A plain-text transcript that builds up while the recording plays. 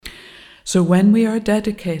So when we are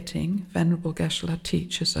dedicating, Venerable Geshe-la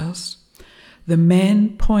teaches us, the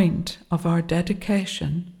main point of our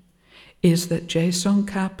dedication is that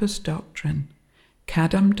Geshe-la doctrine,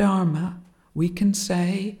 Kadam Dharma, we can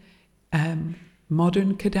say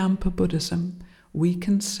modern Kadampa Buddhism, we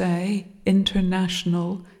can say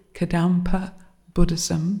international Kadampa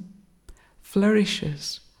Buddhism,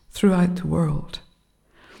 flourishes throughout the world.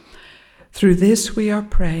 Through this we are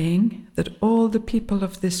praying that all the people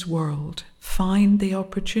of this world find the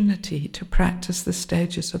opportunity to practice the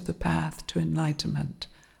stages of the path to enlightenment,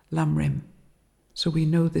 Lamrim. So we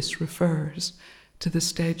know this refers to the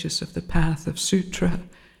stages of the path of Sutra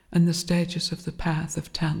and the stages of the path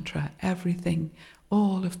of Tantra. Everything,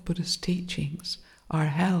 all of Buddha's teachings are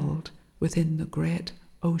held within the great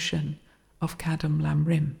ocean of Kadam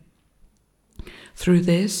Lamrim. Through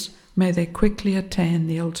this, may they quickly attain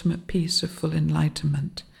the ultimate peace of full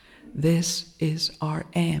enlightenment. This is our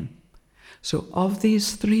aim. So of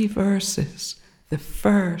these 3 verses, the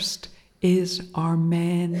first is our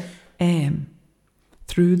main aim.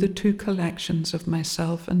 Through the 2 collections of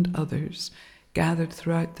myself and others, gathered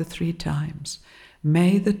throughout the 3 times,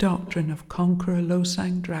 may the doctrine of Conqueror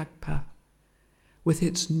Losang Dragpa, with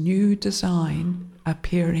its new design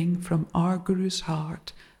appearing from our Guru's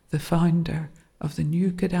heart, the founder of the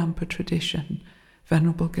new Kadampa tradition,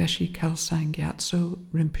 Venerable Geshe Kelsang Gyatso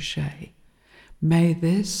Rinpoche, may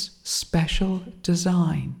this special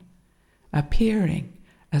design, appearing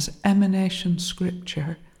as emanation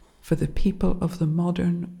scripture for the people of the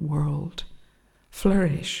modern world,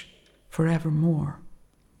 flourish forevermore.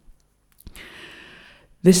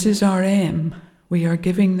 This is our aim. We are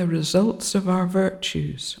giving the results of our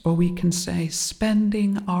virtues, or we can say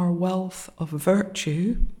spending our wealth of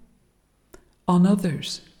virtue on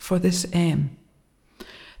others for this aim.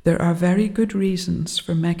 There are very good reasons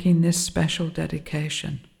for making this special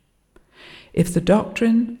dedication. If the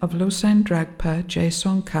doctrine of Losang Dragpa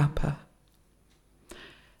Geshe-la,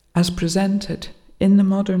 as presented in the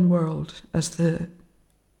modern world as the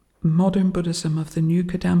modern Buddhism of the new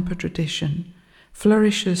Kadampa tradition,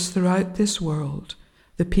 flourishes throughout this world,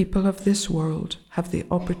 the people of this world have the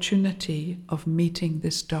opportunity of meeting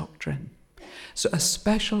this doctrine. So a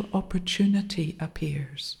special opportunity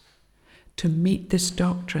appears to meet this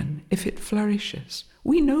doctrine if it flourishes.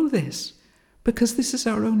 We know this because this is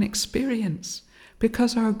our own experience,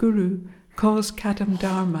 because our Guru caused Kadam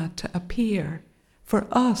Dharma to appear for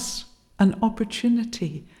us. An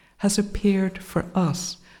opportunity has appeared for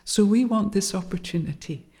us. So we want this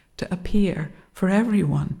opportunity to appear for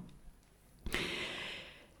everyone.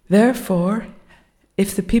 Therefore,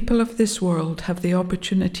 if the people of this world have the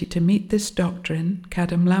opportunity to meet this doctrine,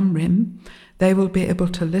 Kadam Lamrim, they will be able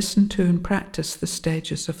to listen to and practice the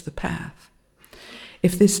stages of the path.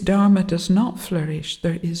 If this Dharma does not flourish,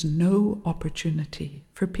 there is no opportunity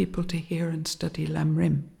for people to hear and study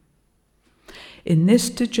Lamrim. In this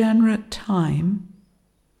degenerate time,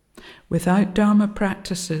 without Dharma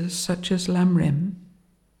practices such as Lamrim,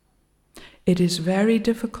 it is very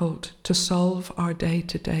difficult to solve our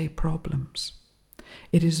day-to-day problems.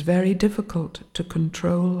 It is very difficult to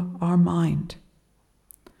control our mind.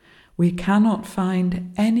 We cannot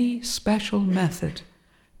find any special method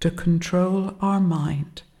to control our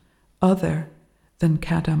mind other than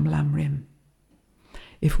Kadam Lamrim.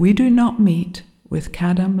 If we do not meet with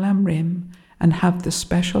Kadam Lamrim and have the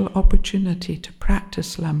special opportunity to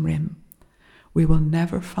practice Lamrim, we will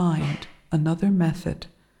never find another method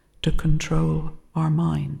to control our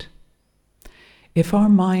mind. If our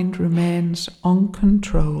mind remains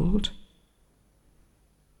uncontrolled,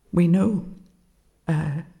 we know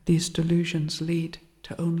these delusions lead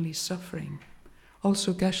to only suffering.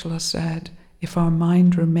 Also, Geshe-la said, if our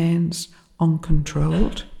mind remains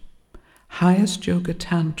uncontrolled, highest Yoga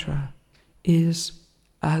Tantra is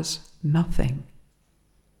as nothing.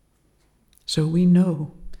 So we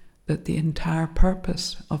know that the entire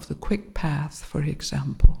purpose of the quick path, for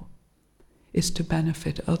example, is to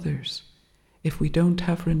benefit others. If we don't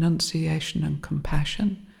have renunciation and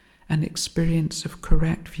compassion and experience of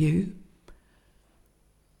correct view,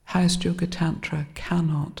 highest Yoga Tantra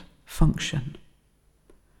cannot function.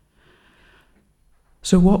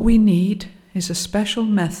 So what we need is a special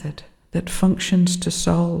method that functions to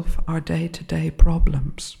solve our day-to-day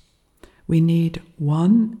problems. We need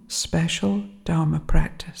one special Dharma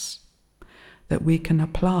practice that we can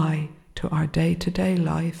apply to our day-to-day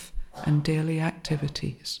life and daily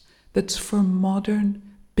activities, that's for modern,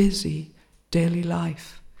 busy daily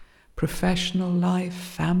life, professional life,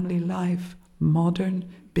 family life, modern,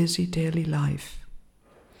 busy daily life.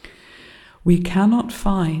 We cannot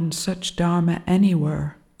find such Dharma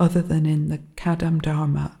anywhere other than in the Kadam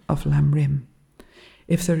Dharma of Lamrim.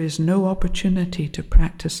 If there is no opportunity to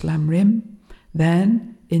practice Lamrim,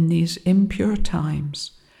 then in these impure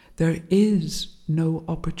times, there is no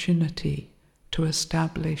opportunity to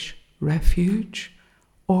establish refuge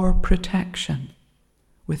or protection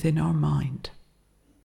within our mind.